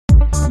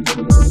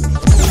Hello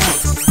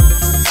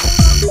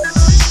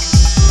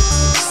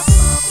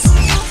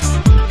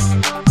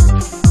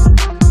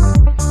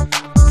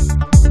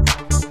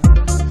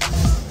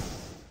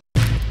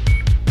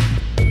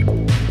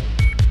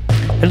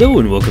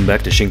and welcome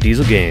back to Shink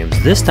Diesel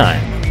Games. This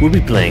time, we'll be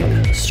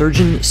playing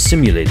Surgeon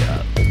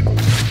Simulator.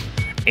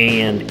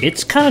 And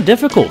it's kind of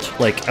difficult.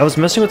 Like, I was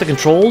messing with the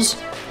controls.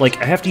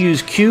 Like, I have to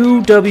use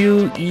Q,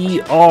 W,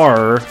 E,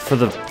 R for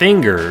the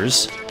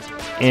fingers,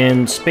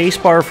 and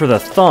spacebar for the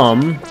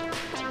thumb.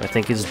 I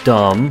think is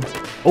dumb.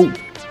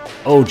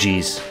 Oh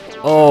geez.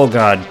 Oh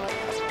god.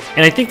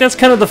 And I think that's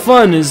kind of the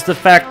fun, is the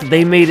fact that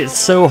they made it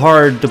so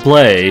hard to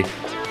play.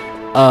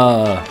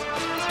 Oh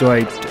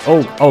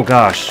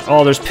gosh.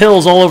 Oh, there's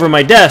pills all over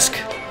my desk.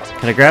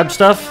 Can I grab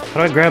stuff? How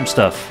do I grab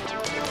stuff?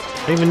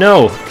 I don't even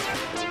know.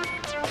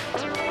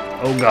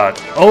 Oh god.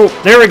 Oh,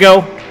 there we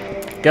go.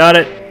 Got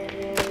it.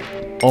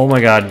 Oh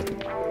my god.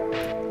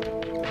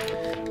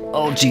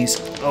 Oh jeez.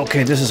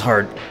 Okay, this is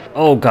hard.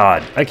 Oh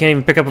god. I can't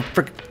even pick up a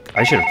frick.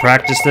 I should have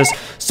practiced this.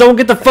 Someone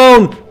get the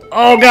phone!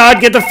 Oh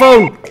god, get the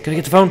phone! Can I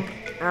get the phone?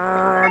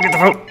 Get the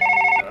phone.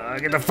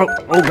 Get the phone.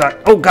 Oh god.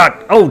 Oh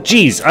god. Oh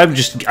jeez.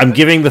 I'm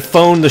giving the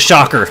phone the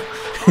shocker.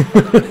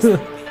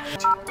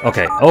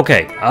 Okay.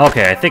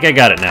 I think I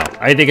got it now.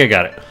 I think I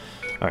got it.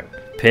 Alright.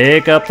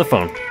 Pick up the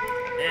phone.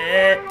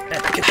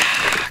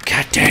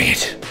 God dang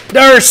it.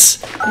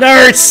 Nurse!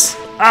 Nurse!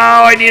 Oh,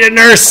 I need a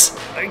nurse!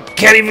 I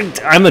can't even...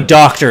 I'm a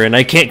doctor and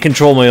I can't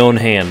control my own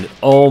hand.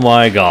 Oh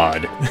my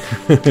god.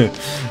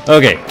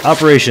 Okay,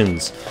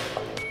 operations.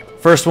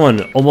 First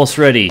one, almost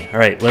ready.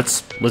 Alright,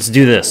 let's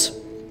do this.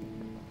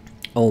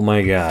 Oh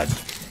my god.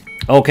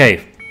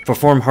 Okay,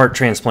 perform heart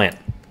transplant.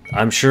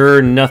 I'm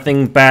sure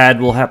nothing bad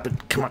will happen.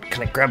 Come on,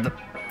 can I grab the...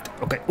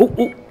 Okay, oh,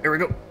 here we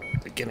go.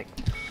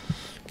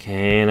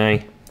 Can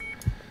I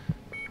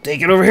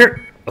take it over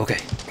here? Okay,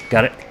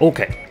 got it.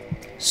 Okay.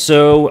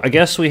 So, I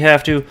guess we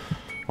have to...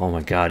 Oh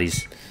my god,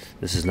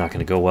 this is not going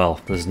to go well.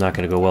 This is not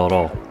going to go well at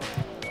all.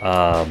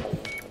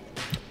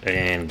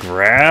 And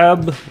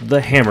grab the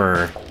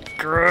hammer.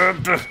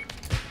 Grab the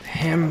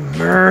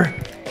hammer.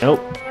 Nope.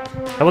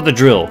 How about the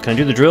drill? Can I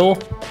do the drill?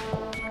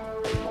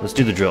 Let's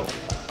do the drill.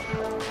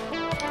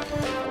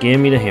 Give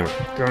me the hammer.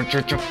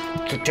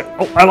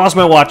 Oh, I lost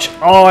my watch.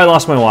 Oh, I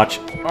lost my watch.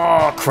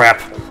 Oh,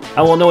 crap.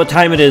 I won't know what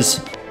time it is.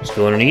 Just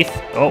go underneath.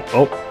 Oh,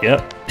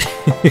 yep.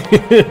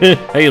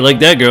 Hey, you like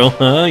that, girl?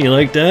 Huh? You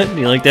like that?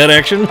 You like that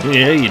action?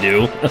 Yeah, you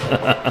do.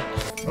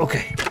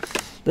 Okay.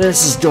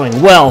 This is going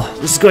well.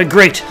 This is going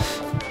great.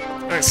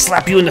 I'm gonna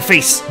slap you in the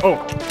face.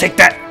 Oh, take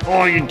that.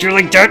 Oh, you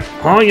like that?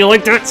 Huh? You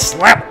like that?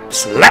 Slap.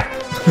 Slap.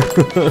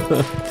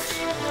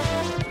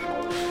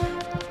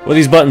 What do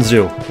these buttons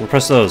do? We'll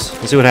press those.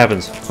 Let's see what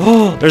happens.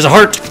 Oh, there's a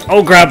heart.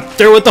 Oh, grab.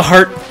 There with the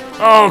heart.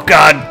 Oh,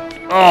 God.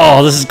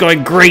 Oh, this is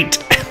going great.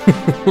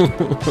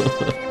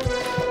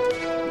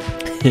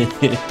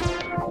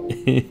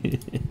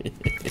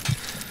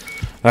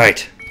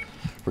 Alright.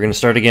 We're going to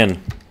start again.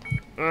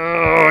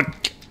 Oh,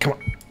 come on.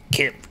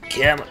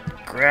 Come on.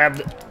 Grab.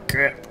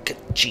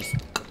 Jeez.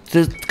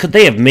 Could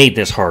they have made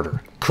this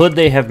harder? Could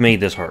they have made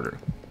this harder?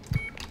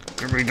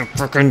 Give me the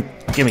frickin'...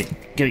 Give me...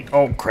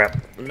 Oh, crap.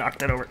 Knock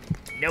that over.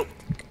 Nope.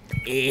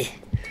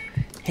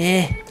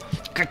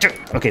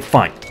 Okay,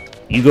 fine.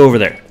 You go over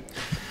there.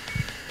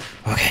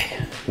 Okay.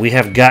 We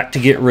have got to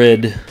get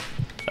rid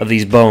of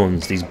these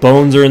bones. These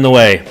bones are in the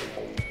way.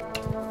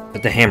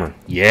 With the hammer.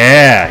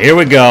 Yeah! Here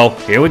we go.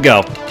 Here we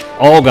go.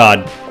 Oh,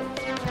 God.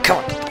 Come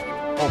on.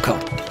 Oh, come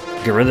on.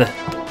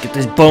 Get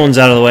these bones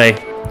out of the way.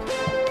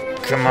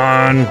 Come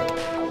on.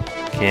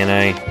 Can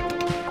I...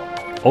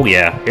 Oh,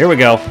 yeah. Here we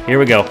go. Here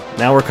we go.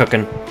 Now we're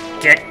cooking.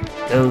 Get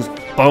those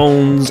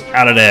bones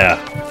out of there.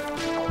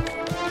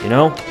 You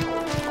know?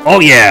 Oh,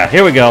 yeah.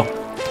 Here we go.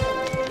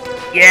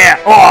 Yeah.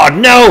 Oh,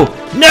 no.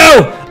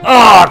 No.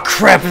 Oh,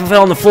 crap. It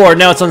fell on the floor.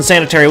 Now it's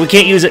unsanitary. We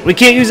can't use it. We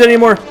can't use it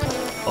anymore.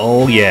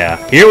 Oh, yeah.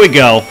 Here we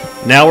go.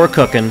 Now we're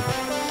cooking.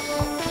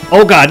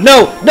 Oh, God.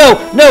 No. No.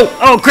 No.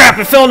 Oh, crap.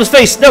 It fell on his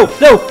face. No.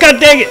 No. God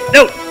dang it.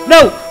 No.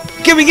 No.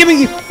 Give me.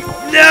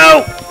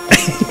 No.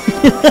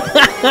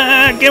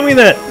 Give me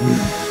that.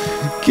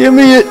 Give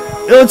me it.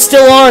 Oh, it's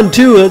still on,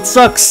 too. It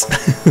sucks.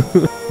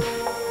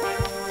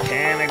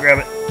 Can I grab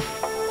it?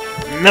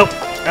 Nope.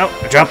 Nope.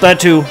 I dropped that,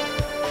 too.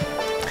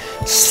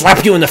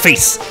 Slap you in the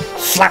face.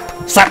 Slap.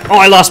 Oh,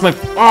 I lost my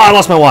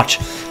watch.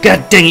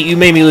 God dang it, you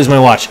made me lose my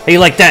watch. Hey, you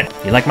like that?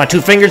 You like my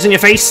 2 fingers in your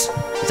face?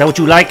 Is that what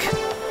you like?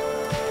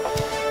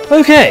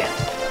 Okay.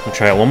 I'll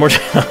try it one more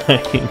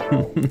time.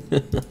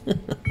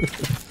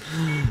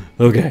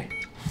 Okay.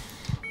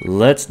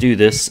 Let's do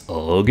this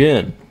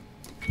again.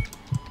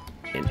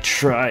 And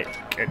try...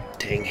 God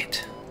dang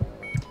it.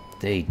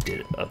 They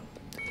did it.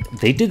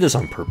 They did this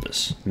on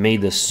purpose.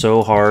 Made this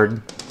so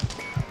hard.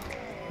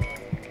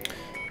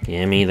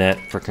 Give me that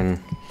frickin'...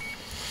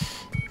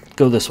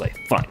 Go this way.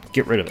 Fine.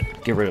 Get rid of it.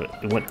 Get rid of it.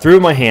 It went through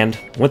my hand.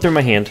 Went through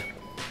my hand.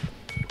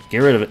 Get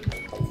rid of it.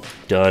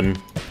 Done.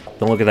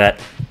 Don't look at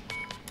that.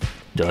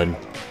 Done.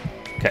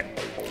 Okay.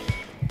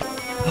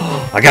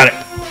 I got it.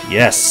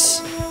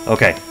 Yes.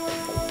 Okay.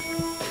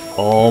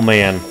 Oh,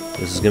 man.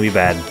 This is gonna be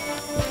bad.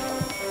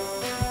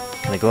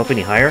 Can I go up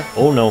any higher?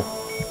 Oh no.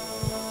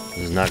 This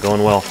is not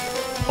going well.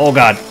 Oh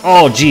god.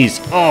 Oh jeez.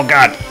 Oh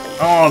god.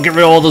 Oh, get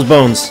rid of all those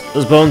bones.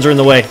 Those bones are in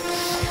the way.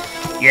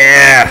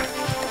 Yeah.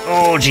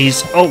 Oh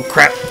jeez. Oh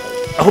crap.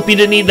 I hope you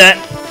didn't need that.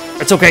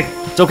 It's okay.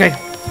 It's okay.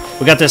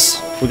 We got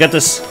this. We got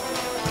this.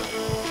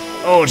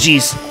 Oh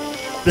jeez.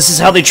 This is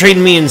how they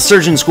trained me in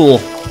surgeon school,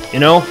 you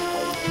know?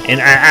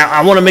 And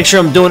I want to make sure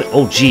I'm doing it.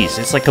 Oh jeez.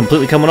 It's like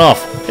completely coming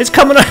off. It's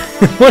coming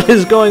off. What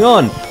is going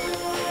on?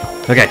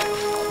 Okay.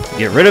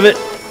 Get rid of it.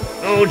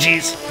 Oh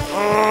jeez.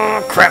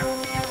 Oh crap.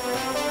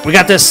 We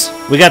got this.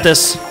 We got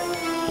this.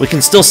 We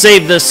can still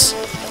save this.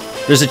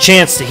 There's a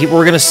chance that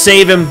we're gonna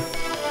save him.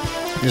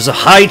 There's a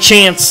high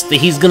chance that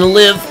he's gonna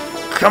live.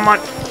 Come on.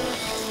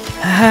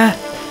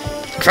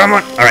 Come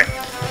on. Alright.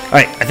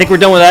 Alright, I think we're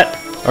done with that.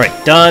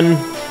 Alright, done.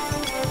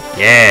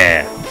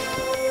 Yeah.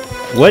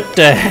 What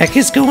the heck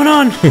is going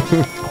on?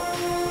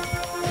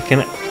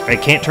 I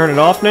can't turn it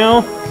off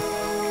now?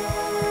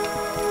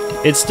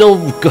 It's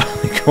still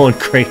going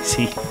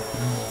crazy.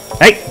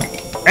 Hey!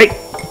 Hey!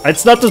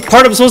 It's not the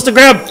part I'm supposed to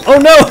grab! Oh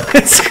no!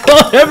 It's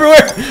going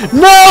everywhere!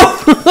 No!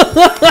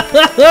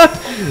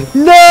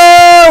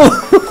 No!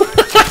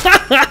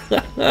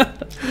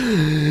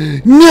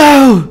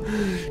 No!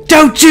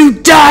 Don't you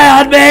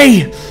die on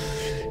me!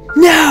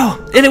 No!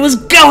 And it was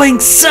going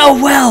so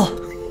well!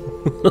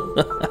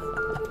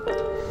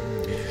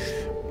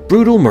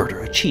 Brutal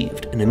murder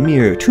achieved in a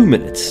mere 2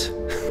 minutes.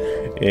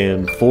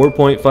 And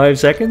 4.5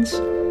 seconds?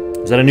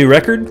 Is that a new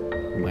record?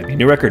 It might be a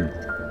new record.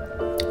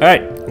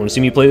 Alright, want to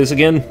see me play this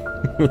again?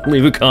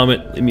 Leave a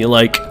comment, leave me a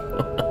like.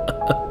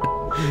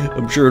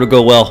 I'm sure it'll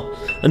go well.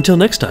 Until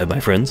next time, my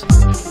friends.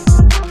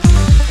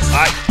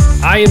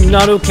 I am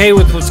not okay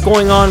with what's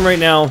going on right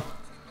now.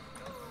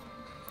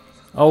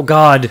 Oh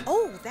god.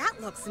 Oh,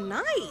 that looks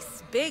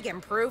nice. Big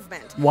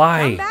improvement.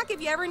 Why? Come back if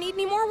you ever need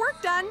any more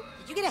work done.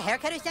 Did you get a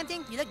haircut or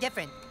something? You look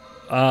different.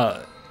 Oh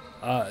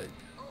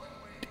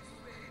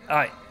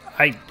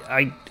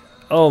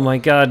my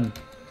god.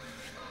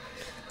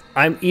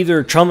 I'm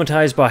either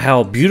traumatized by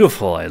how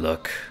beautiful I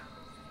look,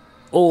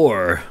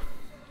 or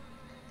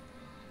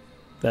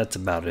that's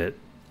about it.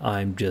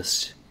 I'm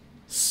just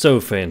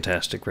so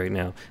fantastic right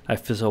now. I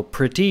feel so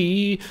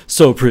pretty,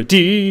 so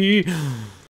pretty.